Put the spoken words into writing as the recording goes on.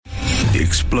the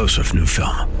explosive new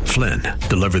film, Flynn,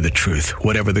 deliver the truth,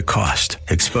 whatever the cost,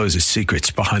 exposes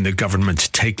secrets behind the government's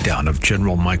takedown of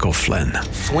General Michael Flynn.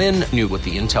 Flynn knew what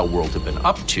the intel world had been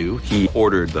up to. He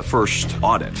ordered the first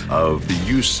audit of the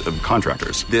use of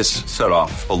contractors. This set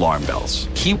off alarm bells.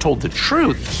 He told the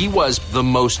truth. He was the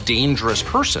most dangerous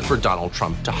person for Donald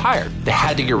Trump to hire. They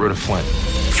had to get rid of Flynn.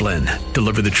 Flynn,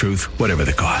 deliver the truth, whatever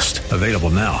the cost. Available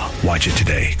now. Watch it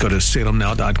today. Go to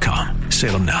salemnow.com.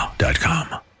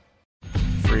 salemnow.com.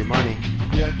 Free money.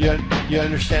 You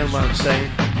understand what I'm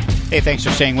saying? Hey, thanks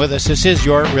for staying with us. This is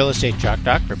your Real Estate Chalk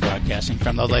Talk. We're broadcasting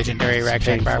from the legendary Rack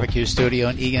Shack Barbecue Studio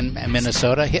in Eagan,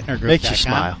 Minnesota. HittnerGroup.com. Makes you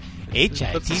smile.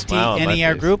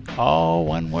 HITTNER Group, all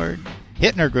one word.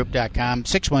 HittnerGroup.com,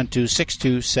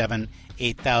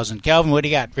 612-627-8000. Calvin, what do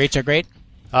you got? Rates are great?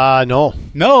 No.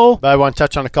 No? But I want to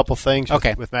touch on a couple things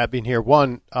Okay. with Matt being here.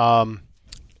 One, Loan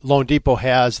Depot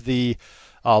has the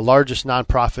largest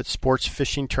nonprofit sports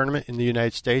fishing tournament in the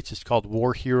United States. It's called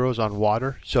War Heroes on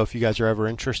Water. So if you guys are ever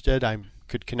interested, I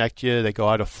could connect you. They go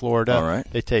out of Florida. All right.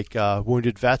 They take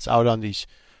wounded vets out on these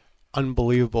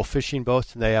unbelievable fishing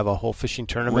boats, and they have a whole fishing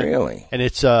tournament. Really? And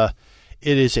it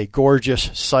is a gorgeous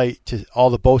sight to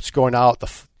all the boats going out,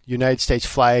 the United States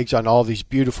flags on all these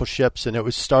beautiful ships, and it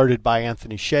was started by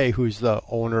Anthony Shea, who's the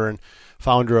owner and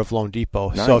founder of Loan Depot.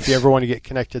 Nice. So if you ever want to get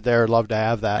connected there, I'd love to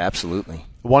have that. Absolutely.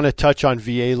 I want to touch on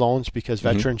VA loans because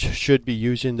veterans should be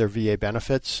using their VA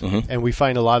benefits. And we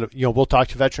find a lot of, we'll talk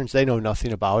to veterans, they know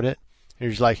nothing about it. And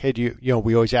you're just like, hey,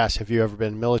 we always ask, have you ever been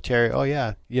in the military? Oh,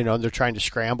 yeah. And they're trying to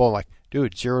scramble. Like,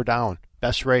 dude, zero down,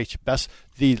 best rates,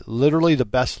 literally the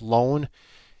best loan,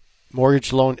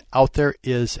 mortgage loan out there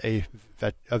is a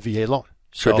VA loan.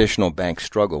 So, Traditional banks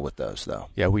struggle with those, though.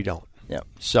 yeah, we don't. Yeah.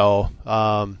 So,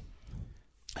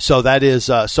 so that is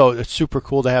so it's super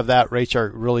cool to have that. Rates are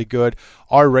really good.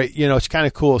 Our rate, it's kind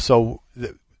of cool. So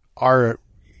our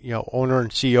owner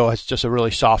and CEO has just a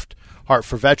really soft heart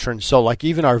for veterans. So like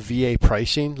even our VA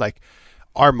pricing, like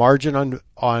our margin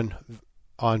on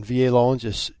VA loans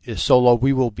is so low.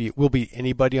 We'll beat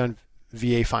anybody on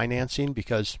VA financing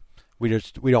because we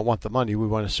don't want the money. We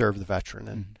want to serve the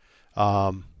veteran,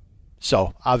 and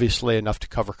so obviously enough to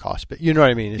cover costs. But you know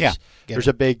what I mean? There's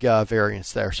a big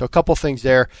variance there. So a couple things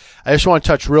there. I just want to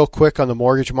touch real quick on the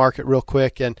mortgage market real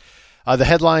quick. And the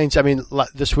headlines,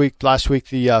 last week,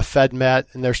 the Fed met,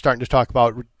 and they're starting to talk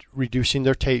about reducing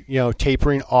their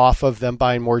tapering off of them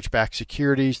buying mortgage-backed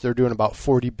securities. They're doing about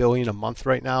 $40 billion a month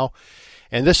right now.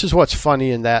 And this is what's funny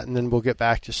in that, and then we'll get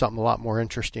back to something a lot more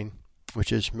interesting,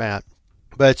 which is Matt.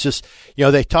 But it's just,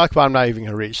 they talk about, I'm not even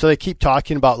going to read it. So they keep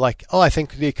talking about like, I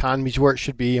think the economy's where it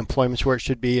should be, employment's where it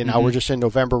should be, and now we're just in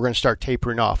November, we're going to start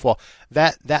tapering off. Well,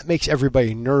 that makes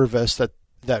everybody nervous that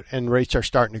and rates are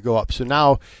starting to go up. So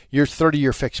now your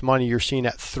 30-year fixed money, you're seeing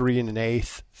at 3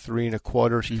 1/8, 3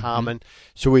 1/4 is common.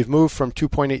 So we've moved from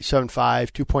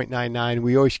 2.875, 2.99.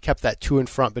 We always kept that 2 in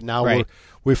front, but now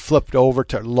we've flipped over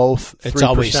to low 3%. It's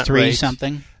always 3 rates.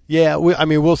 something. Yeah,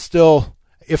 we'll still,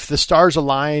 if the stars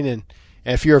align and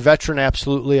if you're a veteran,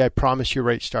 absolutely, I promise your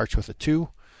rate starts with a 2.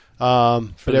 For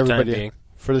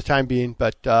the time being.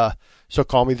 But so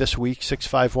call me this week,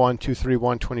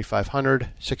 651-231-2500,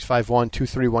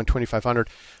 651-231-2500.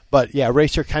 But yeah,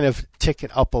 rates are kind of ticking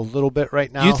up a little bit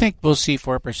right now. Do you think we'll see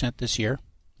 4% this year?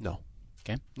 No.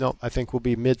 Okay. No, I think we'll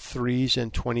be mid-3s in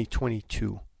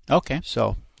 2022. Okay.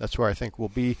 So that's where I think we'll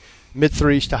be,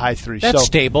 mid-3s to high 3s. That's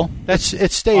stable.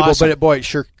 It's stable, awesome. but it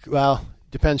sure,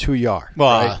 depends who you are.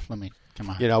 Well, right? let me. Come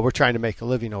on. We're trying to make a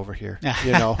living over here.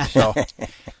 So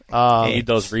need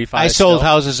those refis. I sold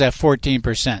houses at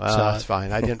 14%. Well, so that's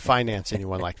fine. I didn't finance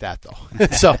anyone like that though.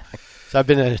 so I've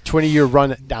been in a 20-year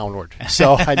run downward.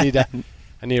 So I need to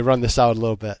run this out a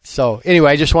little bit. So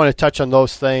anyway, I just want to touch on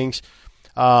those things.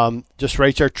 Just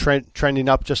rates are trending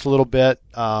up just a little bit.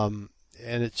 And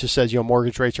it just says,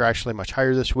 mortgage rates are actually much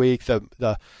higher this week.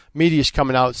 The media's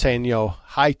coming out saying,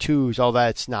 high 2s, all that.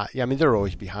 It's not. They're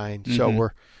always behind. So we're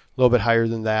a little bit higher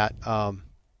than that.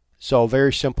 So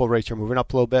very simple. Rates are moving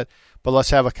up a little bit. But let's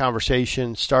have a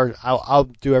conversation. I'll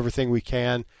do everything we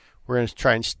can. We're going to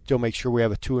try and still make sure we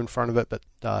have a 2 in front of it. But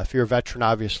if you're a veteran,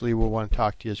 obviously, we'll want to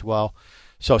talk to you as well.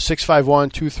 So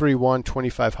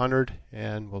 651-231-2500,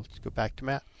 and we'll go back to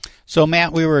Matt. So,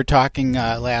 Matt, we were talking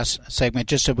last segment,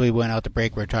 just as we went out to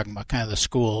break, we were talking about kind of the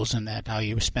schools and how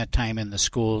you spent time in the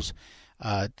schools.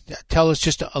 Tell us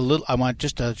just a little. I want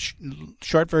just a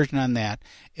short version on that,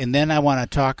 and then I want to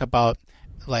talk about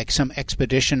like some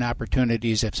expedition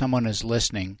opportunities if someone is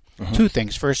listening. Two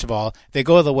things. First of all, they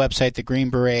go to the website,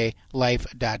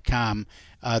 thegreenberetlife.com.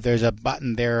 There's a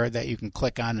button there that you can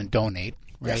click on and donate.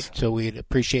 Right. Yes. So we'd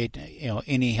appreciate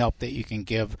any help that you can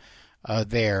give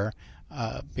there.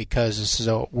 because this is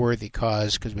a worthy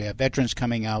cause, because we have veterans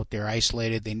coming out, they're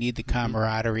isolated, they need the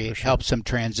camaraderie. It helps them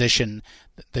transition,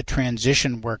 the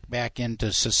transition work back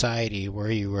into society where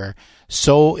you were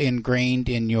so ingrained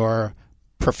in your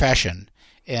profession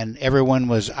and everyone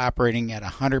was operating at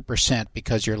 100%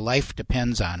 because your life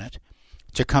depends on it.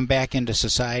 To come back into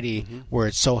society where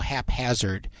it's so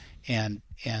haphazard and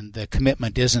the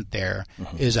commitment isn't there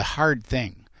is a hard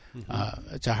thing.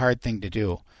 It's a hard thing to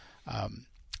do.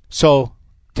 So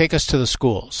take us to the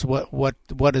schools. What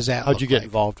does that How'd look you get like?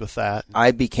 involved with that?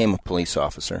 I became a police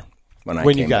officer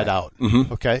when you got out.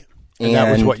 Mm-hmm. Okay. And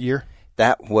that was what year?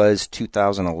 That was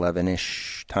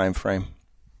 2011-ish time frame.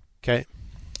 Okay.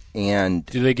 And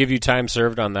do they give you time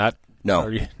served on that? No.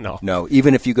 No. No.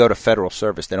 Even if you go to federal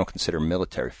service, they don't consider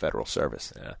military federal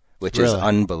service, which is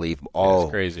unbelievable. Oh,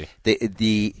 it's crazy.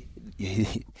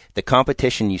 The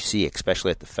competition you see,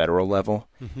 especially at the federal level,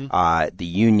 the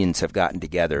unions have gotten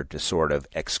together to sort of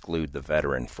exclude the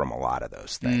veteran from a lot of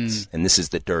those things. And this is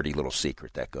the dirty little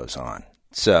secret that goes on.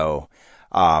 So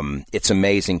it's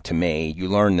amazing to me. You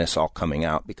learn this all coming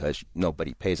out because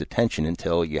nobody pays attention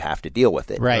until you have to deal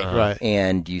with it. Right. Right.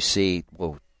 And you see,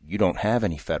 well, you don't have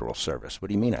any federal service. What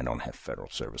do you mean I don't have federal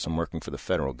service? I'm working for the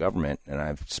federal government, and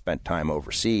I've spent time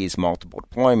overseas, multiple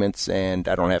deployments, and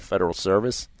I don't have federal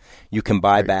service. You can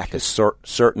buy back a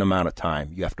certain amount of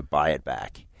time. You have to buy it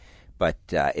back. But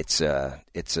the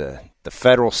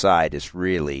federal side is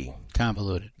really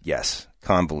convoluted. Yes,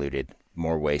 convoluted.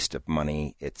 More waste of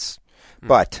money.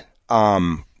 But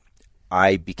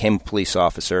I became a police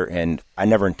officer, and I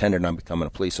never intended on becoming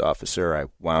a police officer. I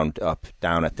wound up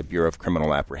down at the Bureau of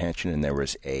Criminal Apprehension, and there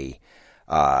was an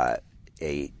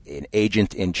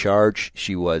agent in charge.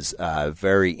 She was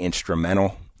very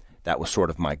instrumental. That was sort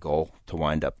of my goal, to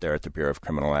wind up there at the Bureau of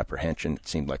Criminal Apprehension. It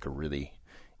seemed like a really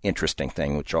interesting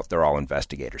thing, which they're all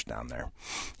investigators down there.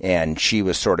 And she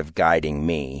was sort of guiding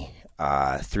me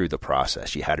through the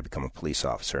process. You had to become a police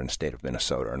officer in the state of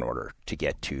Minnesota in order to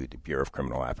get to the Bureau of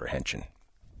Criminal Apprehension.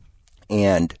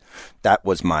 And that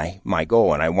was my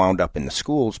goal. And I wound up in the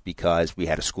schools because we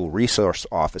had a school resource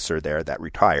officer there that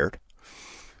retired.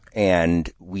 And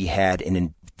we had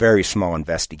a very small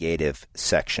investigative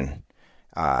section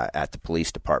at the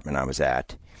police department I was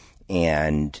at.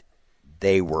 And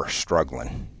they were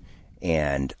struggling.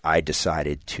 And I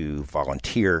decided to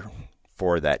volunteer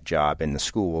for that job in the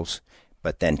schools,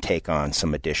 but then take on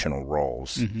some additional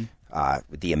roles,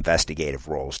 the investigative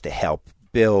roles, to help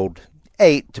build,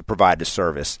 to provide the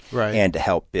service, and to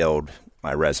help build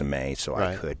my resume so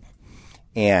I could.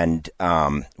 And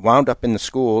wound up in the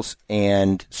schools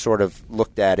and sort of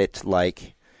looked at it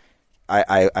like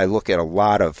I look at a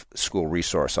lot of school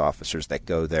resource officers that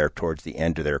go there towards the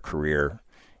end of their career,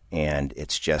 and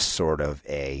it's just sort of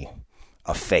a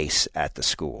face at the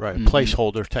school. Right,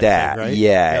 placeholder type thing, right?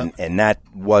 Yeah, and that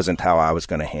wasn't how I was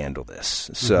going to handle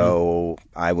this. So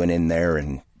I went in there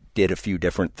and did a few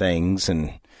different things,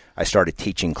 and I started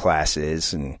teaching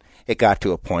classes, and it got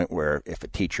to a point where if a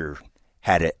teacher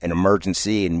had an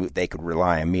emergency and they could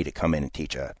rely on me to come in and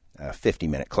teach a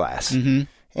 50-minute class,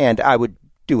 and I would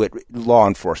do it law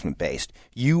enforcement based.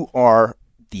 You are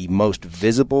the most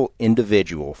visible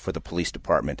individual for the police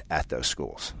department at those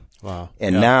schools. Wow.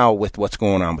 And now with what's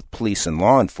going on with police and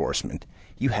law enforcement,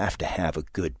 you have to have a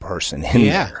good person in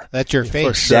there. That's your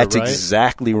face. Sure, that's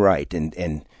exactly right.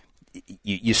 And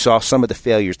you saw some of the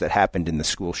failures that happened in the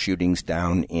school shootings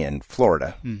down in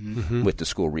Florida with the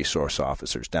school resource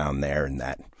officers down there and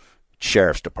that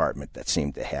sheriff's department that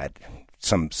seemed to had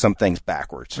some things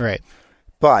backwards. Right.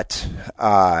 But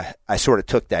I sort of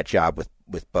took that job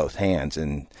with both hands,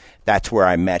 and that's where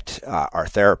I met our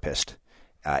therapist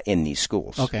in these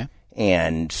schools. Okay.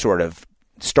 And sort of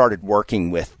started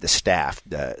working with the staff,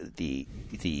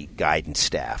 the guidance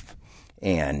staff,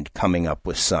 and coming up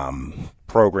with some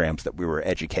programs that we were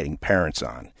educating parents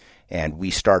on. And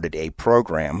we started a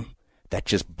program that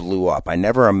just blew up. I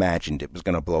never imagined it was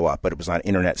going to blow up, but it was on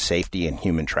internet safety and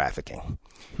human trafficking.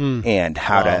 And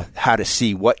how to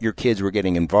see what your kids were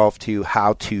getting involved to,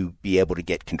 how to be able to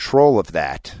get control of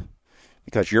that.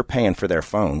 Because you're paying for their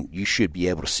phone, you should be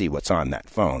able to see what's on that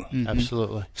phone.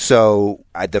 Absolutely. So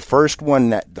the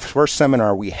first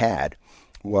seminar we had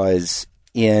was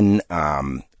in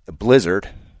Blizzard,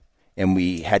 and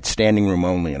we had standing room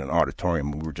only in an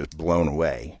auditorium. We were just blown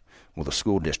away. Well, the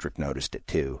school district noticed it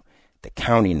too. The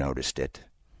county noticed it.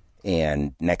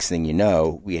 And next thing you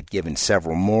know, we had given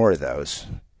several more of those.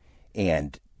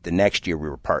 And the next year we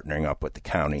were partnering up with the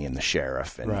county and the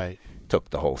sheriff and took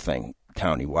the whole thing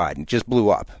countywide, and it just blew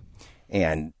up.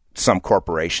 And some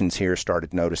corporations here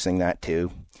started noticing that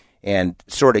too, and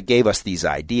sort of gave us these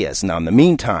ideas. Now, in the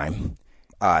meantime,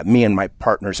 me and my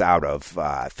partners out of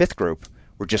fifth group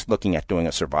were just looking at doing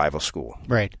a survival school.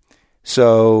 Right.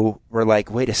 So we're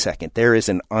like, wait a second, there is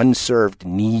an unserved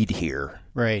need here.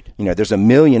 Right. There's a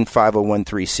million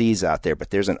 501(c)(3)s out there, but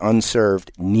there's an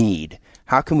unserved need.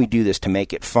 How can we do this to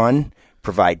make it fun,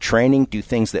 provide training, do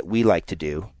things that we like to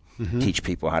do, teach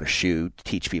people how to shoot,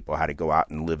 teach people how to go out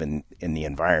and live in the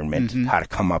environment, how to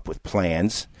come up with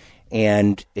plans.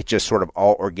 And it just sort of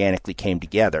all organically came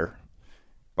together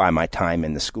by my time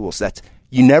in the schools.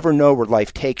 You never know where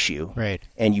life takes you. Right.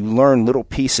 And you learn little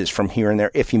pieces from here and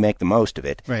there if you make the most of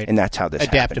it. Right. And that's how this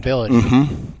Adaptability.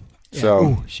 happened. Yeah.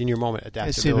 So, senior moment,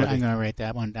 adaptability. I'm going to write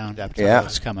that one down. Yeah.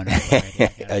 It's coming up.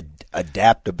 Right.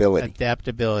 Adaptability.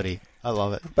 Adaptability. I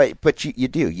love it. But you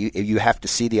do. You have to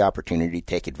see the opportunity,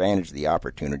 take advantage of the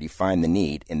opportunity, find the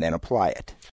need, and then apply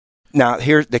it. Now,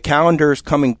 here's the calendar is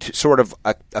coming to sort of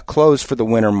a close for the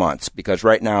winter months, because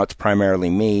right now it's primarily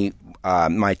me.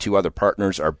 My two other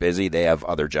partners are busy. They have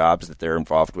other jobs that they're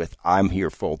involved with. I'm here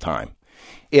full time.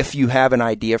 If you have an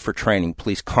idea for training,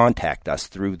 please contact us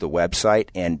through the website,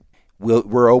 and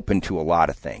we're open to a lot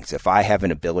of things. If I have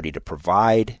an ability to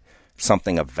provide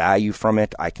something of value from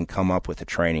it, I can come up with a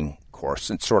training course.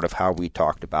 It's sort of how we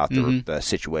talked about the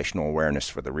situational awareness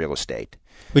for the real estate.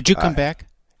 Would you come back?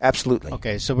 Absolutely.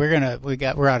 Okay, so we're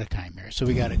out of time here, so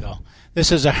we got to go.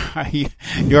 This is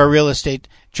your real estate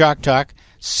chalk talk.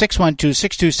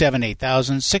 612-627-8000,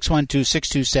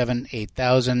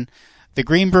 612-627-8000. The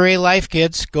Green Beret Life,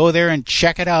 kids, go there and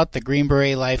check it out.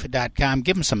 thegreenberetlife.com.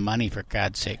 Give them some money, for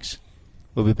God's sakes.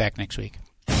 We'll be back next week.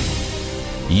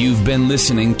 You've been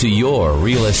listening to your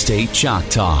Real Estate Chalk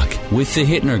Talk with the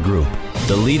Hittner Group,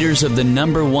 the leaders of the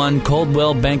 #1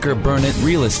 Coldwell Banker Burnett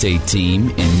real estate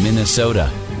team in Minnesota.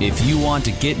 If you want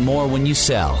to get more when you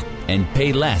sell and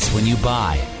pay less when you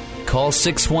buy, call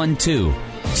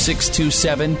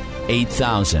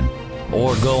 612-627-8000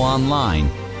 or go online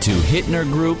to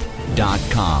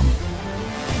hittnergroup.com.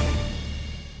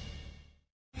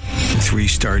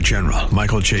 3-star General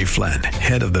Michael J. Flynn,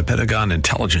 head of the Pentagon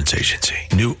Intelligence Agency,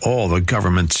 knew all the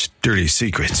government's dirty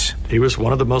secrets. He was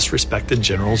one of the most respected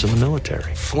generals in the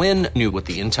military. Flynn knew what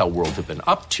the intel world had been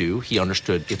up to. He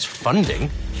understood its funding.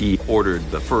 He ordered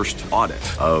the first audit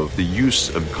of the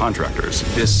use of contractors.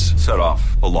 This set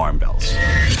off alarm bells.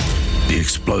 The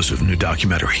explosive new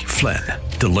documentary, Flynn,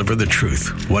 Deliver the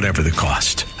Truth, Whatever the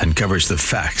Cost, uncovers the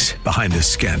facts behind this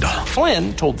scandal.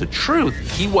 Flynn told the truth.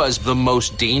 He was the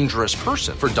most dangerous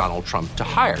person for Donald Trump to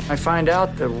hire. I find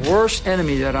out the worst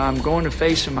enemy that I'm going to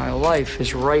face in my life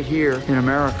is right here in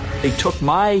America. They took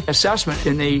my assessment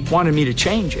and they wanted me to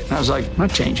change it. And I was like, I'm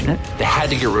not changing it. They had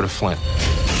to get rid of Flynn.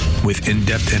 With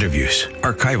in-depth interviews,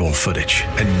 archival footage,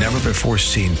 and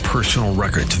never-before-seen personal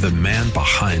records of the man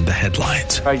behind the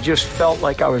headlines. I just felt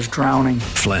like I was drowning.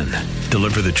 Flynn,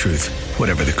 Deliver the Truth,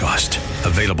 Whatever the Cost.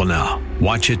 Available now.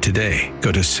 Watch it today.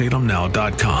 Go to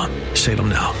salemnow.com.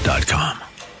 salemnow.com.